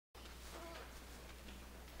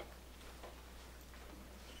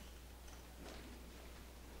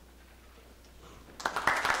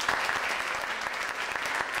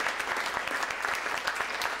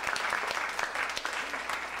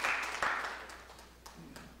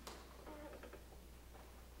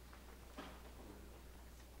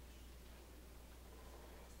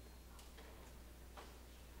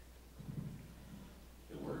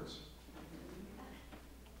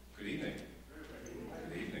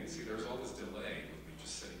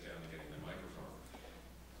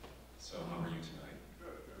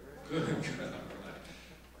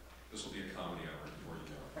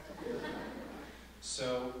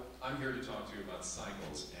about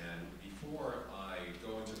cycles, and before I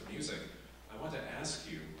go into the music, I want to ask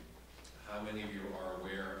you how many of you are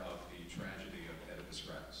aware of the tragedy of Oedipus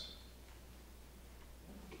Rex?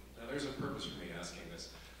 Now there's a purpose for me asking this.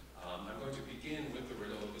 I'm going to begin with the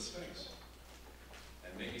riddle of the Sphinx.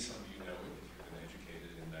 And maybe some of you know it if you've been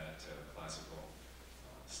educated in that classical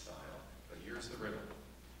style. But here's the riddle.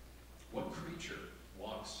 What creature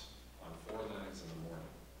walks on 4 legs in the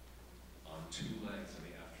morning, on 2 legs in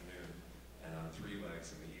the afternoon, and on 3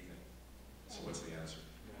 legs in the evening? So what's the answer?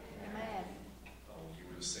 Man. Oh, you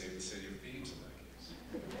would have saved the city of Thebes in that case.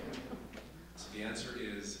 So the answer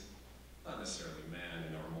is not necessarily man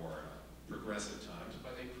in our more progressive times,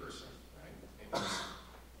 but a person, right? A person.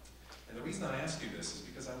 And the reason I ask you this is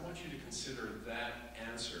because I want you to consider that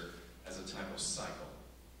answer as a type of cycle.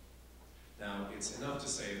 Now, it's enough to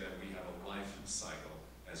say that we have a life cycle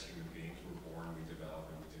as human beings. We're born, we develop,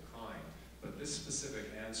 and we decline. But this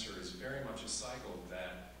specific answer is very much a cycle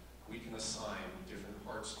that we can assign different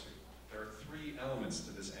parts to. There are 3 elements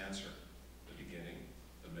to this answer: the beginning,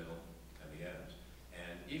 the middle, and the end.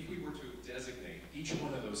 And if we were to designate each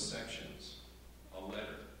one of those sections a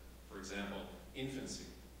letter, for example, infancy,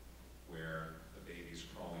 where the baby's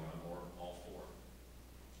crawling on all 4,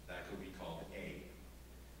 that could be called A.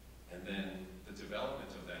 And then the development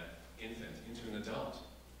of that infant into an adult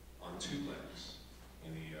on 2 legs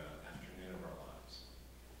in the afternoon of our lives,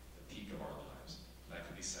 the peak of our lives, that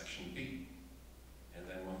could be section B. And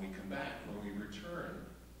then when we come back, when we return,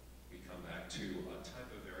 we come back to a type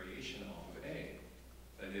of variation off of A.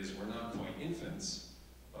 That is, we're not quite infants,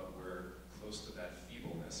 but we're close to that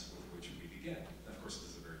feebleness with which we begin. And of course,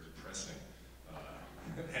 this is a very depressing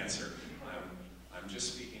answer. I'm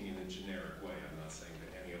just speaking in a generic way. I'm not saying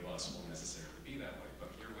that any of us will necessarily be that way, but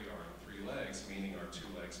here we are on 3 legs, meaning our 2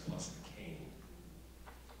 legs plus the cane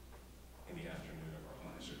in the afternoon of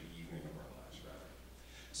our lives, or the evening of our lives, rather.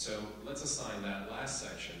 So let's assign that last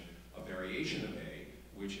section a variation of A,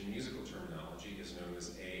 which in musical terminology is known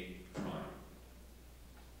as A prime.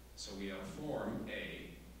 So we have form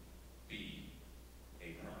A, B,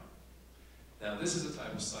 A prime. Now this is a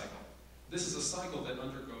type of cycle. This is a cycle that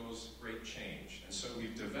undergoes great change. And so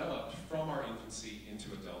we've developed from our infancy into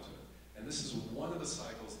adulthood. And this is one of the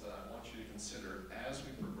cycles that I want you to consider as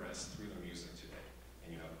we progress through the music today.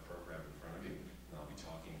 And you have a program in front of you, and I'll be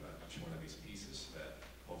talking about each one of these pieces so that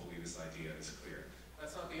hopefully this idea is clear.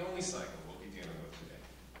 That's not the only cycle we'll be dealing with today.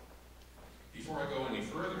 Before I go any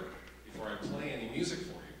further, before I play any music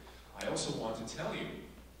for you, I also want to tell you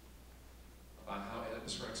about how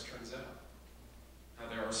Oedipus Rex turns out. How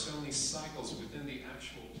there are so many cycles within the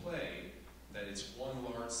actual play that it's one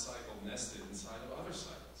large cycle nested inside of other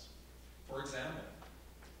cycles. For example,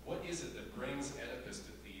 what is it that brings Oedipus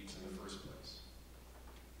to Thebes in the first place?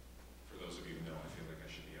 For those of you who know, I feel like I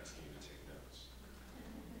should be asking you to take notes.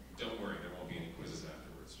 Don't worry, there won't be any quizzes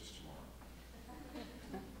afterwards, just tomorrow.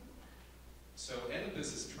 So Oedipus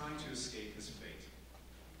is trying to escape his fate.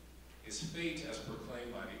 His fate as proclaimed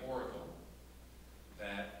by the oracle,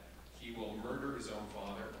 that he will murder his own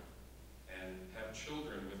father and have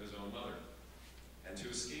children with his own mother. And to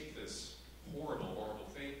escape this horrible, horrible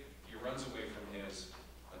fate, he runs away from his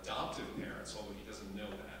adoptive parents, although he doesn't know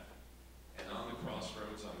that. And on the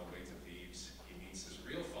crossroads, on the way to Thebes, he meets his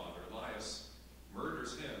real father, Laius,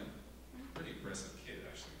 murders him. Pretty aggressive kid,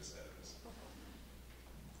 actually, this Oedipus.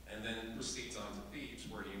 And then proceeds on to Thebes,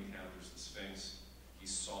 where he encounters the Sphinx. He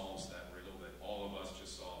solves that riddle that all of us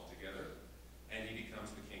just solved together. And he becomes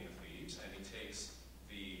the king of Thebes, and he takes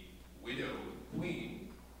the widowed queen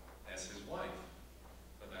as his wife.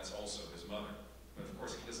 But that's also his mother. But of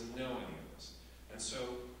course, he doesn't know any of this. And so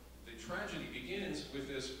the tragedy begins with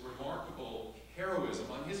this remarkable heroism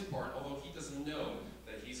on his part,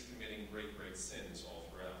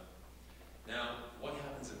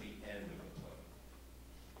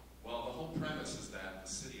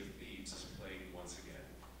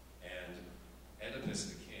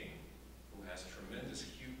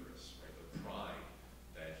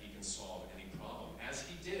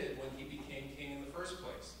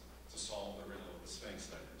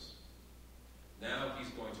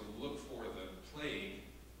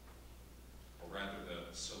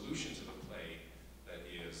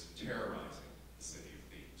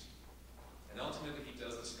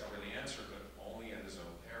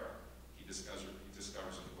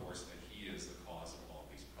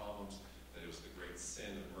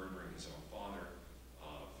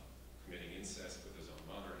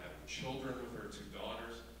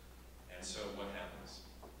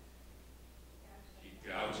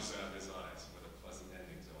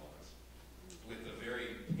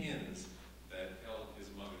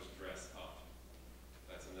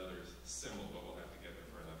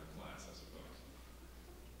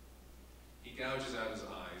 gouges out his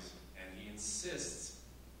eyes, and he insists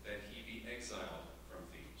that he be exiled from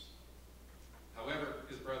Thebes. However,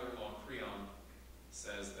 his brother-in-law Creon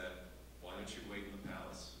says that, why don't you wait in the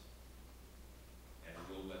palace, and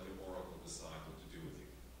we'll let the oracle decide what to do with you.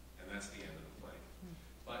 And that's the end of the play.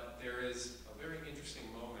 But there is a very interesting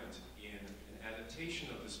moment in an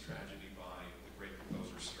adaptation of this tragedy by the great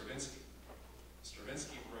composer Stravinsky.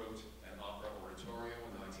 Stravinsky wrote an opera oratorio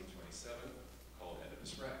in 1927 called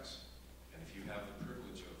Oedipus Rex. And if you have the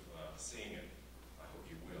privilege of seeing it, I hope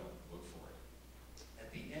you will look for it. At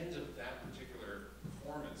the end of that particular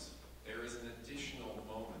performance, there is an additional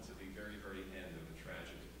moment at the very, very end of the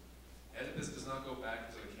tragedy. Oedipus does not go back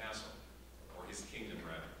to the castle, or his kingdom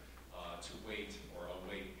rather, to wait or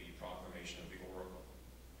await the proclamation of the oracle,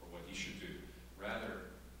 or what he should do.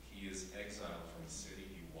 Rather, he is exiled from the city,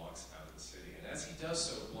 he walks out of the city. And as he does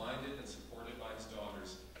so, blinded and supported by his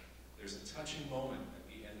daughters, there's a touching moment at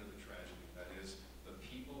the end of the tragedy. That is, the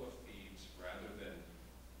people of Thebes, rather than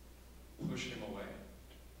push him away,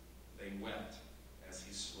 they wept as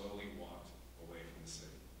he slowly walked away from the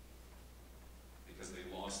city, because they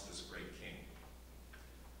lost this great king.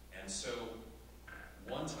 And so,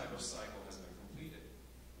 one type of cycle has been completed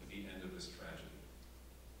with the end of this tragedy.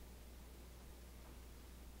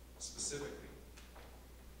 Specifically,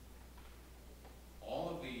 all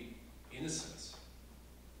of the innocence,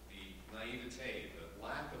 the naivete, the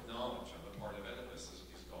lack of knowledge on the part of Oedipus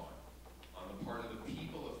is gone. On the part of the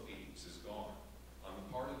people of Thebes is gone. On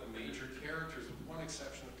the part of the major characters, with one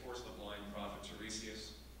exception, of course, the blind prophet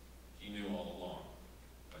Tiresias, he knew all along.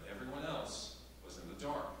 But everyone else was in the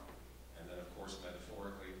dark. And then, of course,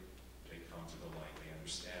 metaphorically, they come to the light. They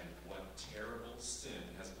understand what terrible sin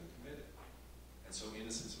has been committed. And so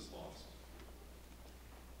innocence is lost.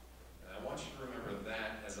 And I want you to remember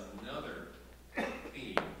that as another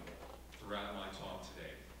theme throughout my talk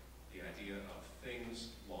today. The idea of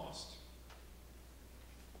things lost.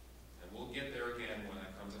 And we'll get there again when I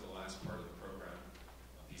come to the last part of the program,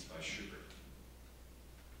 a piece by Schubert,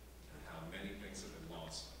 and how many things have been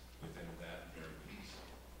lost within that very piece.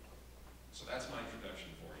 So that's my introduction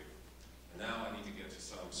for you. And now I need to get to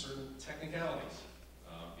some certain technicalities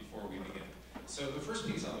before we begin. So the first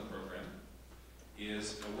piece on the program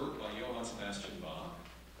is a work by Johann Sebastian Bach.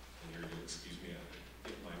 And here you'll excuse me, I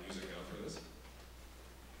get my music out for this.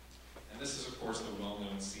 And this is, of course, the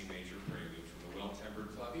well-known C major prelude from the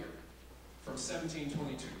Well-Tempered Clavier from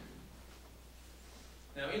 1722.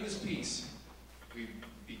 Now, in this piece, we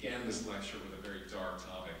began this lecture with a very dark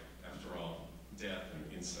topic. After all, death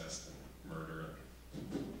and incest and murder,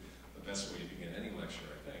 and the best way to begin any lecture,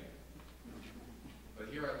 I think. But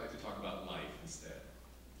here I'd like to talk about life instead.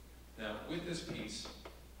 Now, with this piece,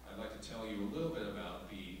 I'd like to tell you a little bit about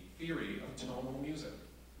the theory of tonal music.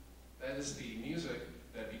 That is the music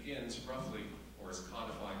that begins roughly, or is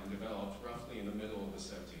codified and developed roughly in the middle of the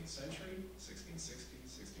 17th century, 1660s,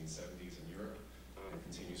 1670s in Europe, and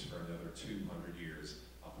continues for another 200 years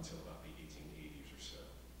up until about the 1880s or so.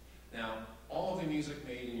 Now, all of the music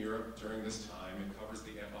made in Europe during this time, it covers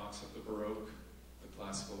the epochs of the Baroque, the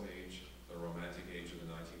Classical Age, the Romantic Age of the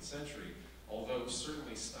 19th century, although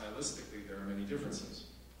certainly stylistically there are many differences.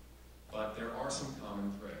 But there are some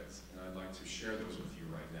common threads, and I'd like to share those with you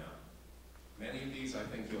right now. Many of these I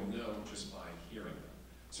think you'll know just by hearing them.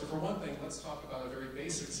 So for one thing, let's talk about a very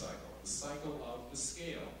basic cycle, the cycle of the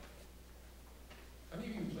scale. How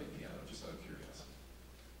many of you play piano, just out of curiosity?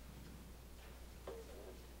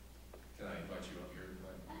 Can I invite you up here to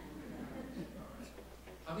play? All right.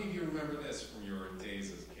 How many of you remember this from your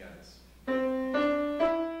days as pianists?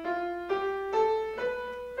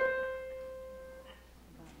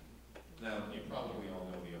 Now, you probably all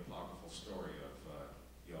know the apocryphal story of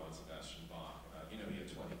Johann Sebastian Bach. You know, he had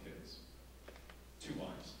 20 kids. 2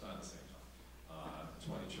 wives, not at the same time.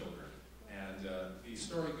 20 children. And the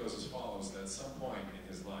story goes as follows, that at some point in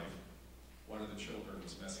his life, one of the children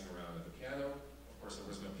was messing around at the piano. Of course, there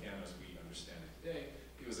was no piano as we understand it today.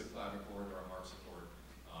 He was a clavichord or a harpsichord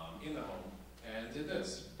in the home, and did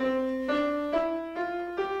this.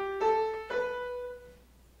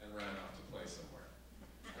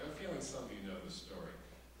 Some of you know the story.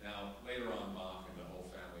 Now, later on, Bach and the whole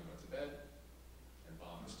family went to bed, and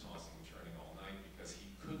Bach was tossing and turning all night because he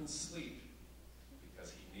couldn't sleep, because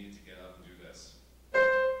he needed to get up and do this.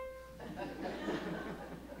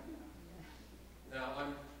 Now,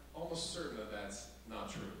 I'm almost certain that that's not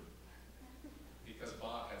true, because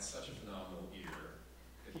Bach had such a phenomenal ear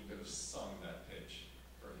that he could have sung that pitch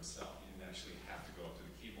for himself. He didn't actually have to go up to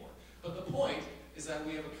the keyboard. But the point is that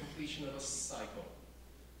we have a completion of a cycle.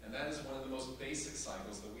 And that is one of the most basic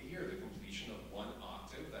cycles that we hear, the completion of one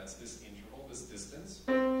octave, that's this interval, this distance.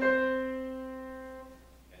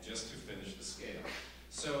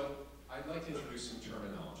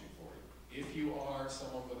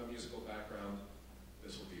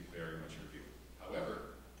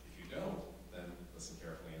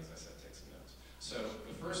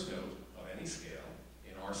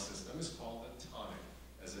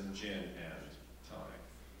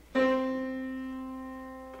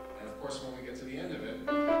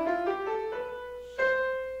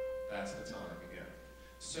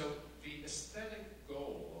 So the aesthetic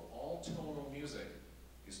goal of all tonal music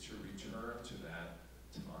is to return to that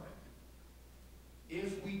tonic.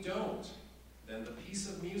 If we don't, then the piece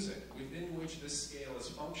of music within which this scale is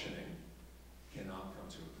functioning cannot come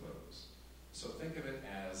to a close. So think of it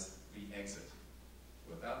as the exit.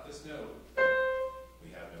 Without this note,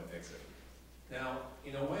 we have no exit. Now,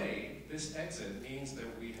 in a way, this exit means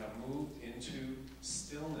that we have moved into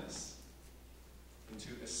stillness, into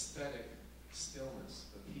aesthetic stillness.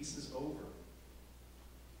 The piece is over.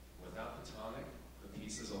 Without the tonic, the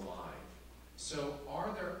piece is alive. So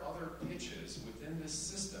are there other pitches within this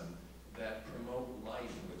system that promote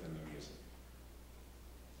life within the music?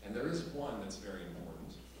 And there is one that's very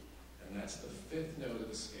important, and that's the fifth note of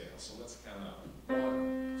the scale. So let's count up.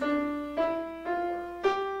 1, 2, 3,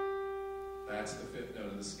 4. That's the fifth note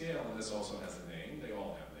of the scale, and this also has a name. They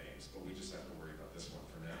all have names, but we just have to worry about this one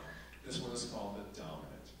for now. This one is called the dominant.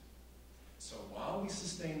 So while we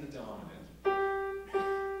sustain the dominant,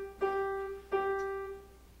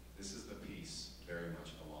 this is the piece very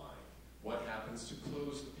much alive. What happens to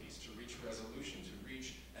close the piece, to reach resolution, to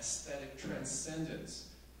reach aesthetic transcendence?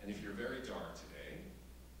 And if you're very dark today,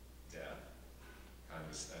 death, kind of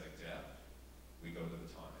aesthetic death, we go to the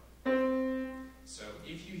tonic. So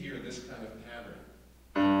if you hear this kind of pattern,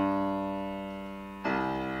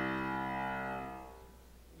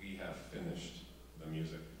 we have finished the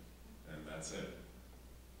music, and that's it.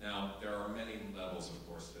 Now, there are many levels, of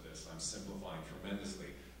course, to this. I'm simplifying tremendously,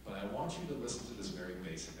 but I want you to listen to this very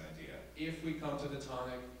basic idea. If we come to the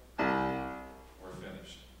tonic, we're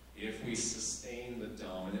finished. If we sustain the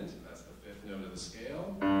dominant, that's the fifth note of the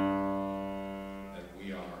scale, then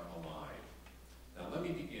we are alive. Now let me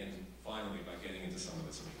begin, finally, by getting into some of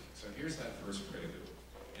this music. So here's that first prelude.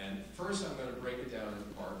 And first I'm going to break it down into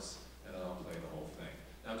parts, and then I'll play the whole thing.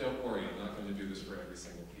 Now don't worry, I'm not going to do this for every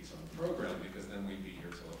single piece on the program, because then we'd be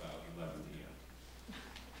here till about 11 p.m.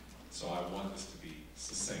 So I want this to be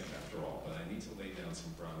succinct after all, but I need to lay down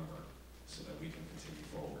some groundwork so that we can continue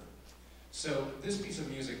forward. So this piece of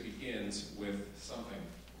music begins with something,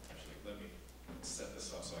 actually let me set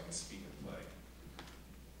this up so I can speak and play.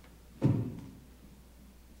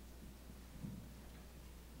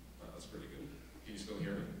 Oh, that's pretty good. Can you still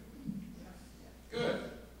hear me? Good.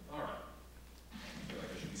 All right. I feel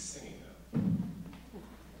like I should be singing now.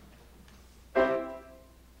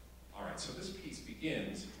 All right, so this piece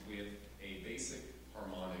begins with a basic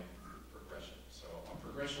harmonic progression. So a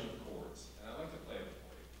progression of chords, and I'd like to play it for you.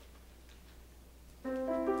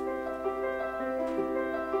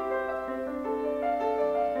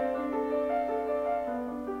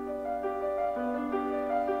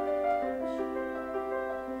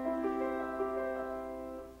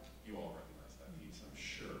 You all recognize that piece, I'm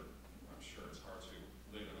sure. I'm sure it's hard to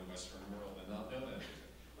live in the Western world and not know that music.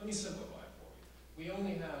 Let me simplify it for you. We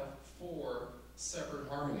only have 4 separate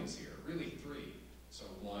harmonies here, really 3. So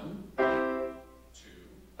 1, 2,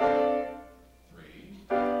 3,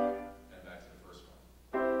 and back to the first one.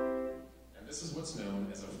 And this is what's known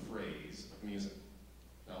as a phrase of music.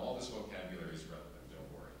 Now all this vocabulary is relevant,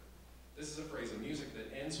 don't worry. This is a phrase of music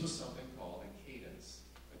that ends with something called a cadence.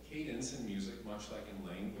 A cadence in music, much like in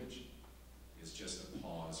language, is just a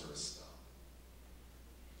pause or a stop.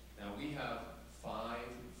 Now we have 5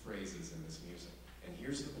 phrases in this music, and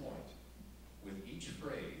here's the point. With each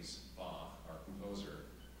phrase, Bach, our composer,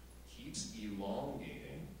 keeps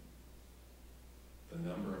elongating the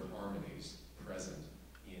number of harmonies present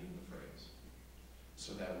in the phrase.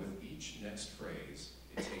 So that with each next phrase,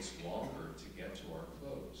 it takes longer to get to our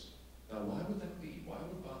close. Now why would that be? Why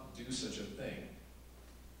would Bach do such a thing?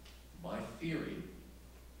 My theory,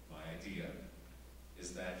 my idea,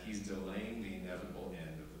 is that he's delaying the inevitable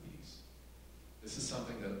end of the piece. This is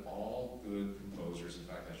something that all good composers, in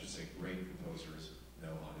fact I should say great composers,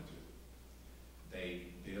 know how to do. They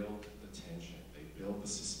build the tension, they build the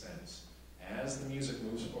suspense. As the music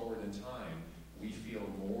moves forward in time, we feel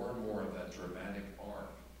more and more of that dramatic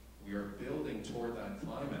arc. We are building toward that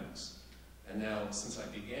climax. And now, since I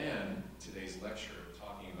began today's lecture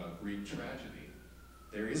talking about Greek tragedy,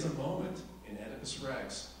 there is a moment in Oedipus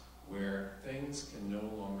Rex where things can no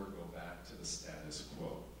longer go back to the status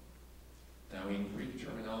quo. Now, in Greek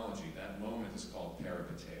terminology, that moment is called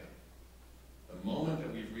peripeteia. The moment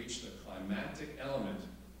that we've reached the climactic element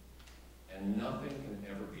and nothing can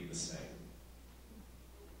ever be the same.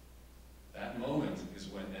 That moment is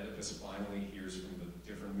when Oedipus finally hears from the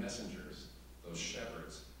different messengers, those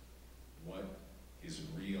shepherds, what his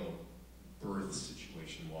real birth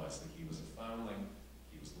situation was, that he was a foundling,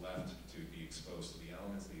 he was left to be exposed to the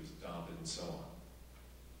elements, that he was adopted, and so on.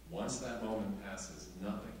 Once that moment passes,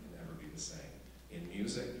 nothing can ever be the same. In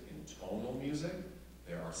music, in tonal music,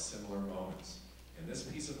 there are similar moments. In this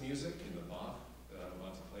piece of music, in the Bach that I'm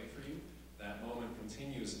about to play for you, that moment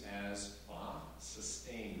continues as Bach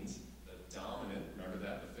sustains the dominant, remember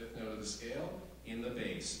that, the fifth note of the scale, in the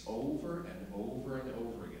bass, over and over and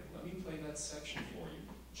over again. Let me play that section for you,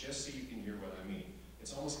 just so you can hear what I mean.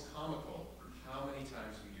 It's almost comical how many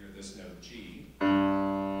times we hear this note G. So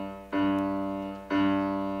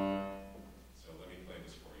let me play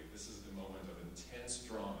this for you. This is the moment of intense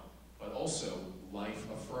drama, but also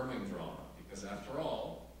life-affirming drama, because after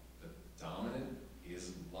all, the dominant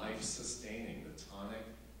is life-sustaining. The tonic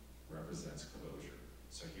represents closure.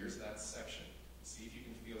 So here's that section. See if you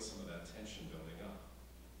can feel some of that tension building up.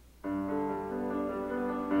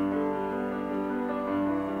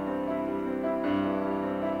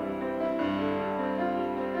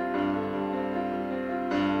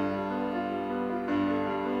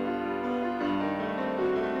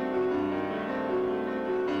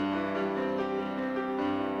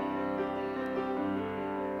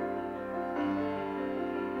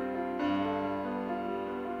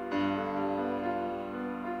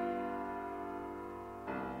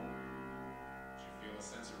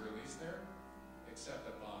 Sense of release there, except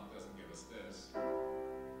that Bach doesn't give us this.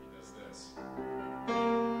 He does this.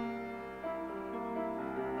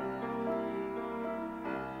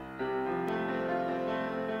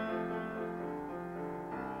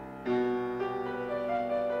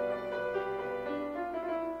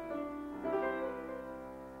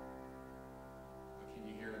 What can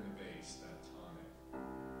you hear in the bass, that tonic?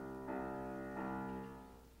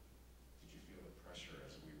 Did you feel the pressure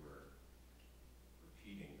as we were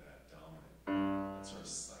repeating that dominant, that sort of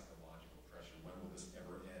psychological pressure? When will this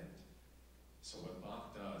ever end? So what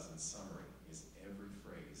Bach does in summary is every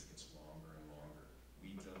phrase gets longer and longer.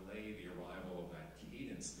 We delay the arrival of that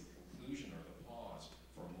cadence, the conclusion or the pause,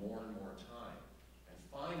 for more and more time. And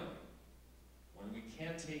finally, when we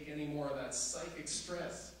can't take any more of that psychic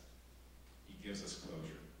stress, he gives us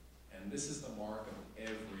closure. And this is the mark of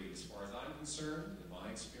every, as far as I'm concerned, in my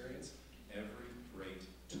experience, every great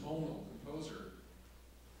tonal composer.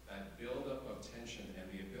 That build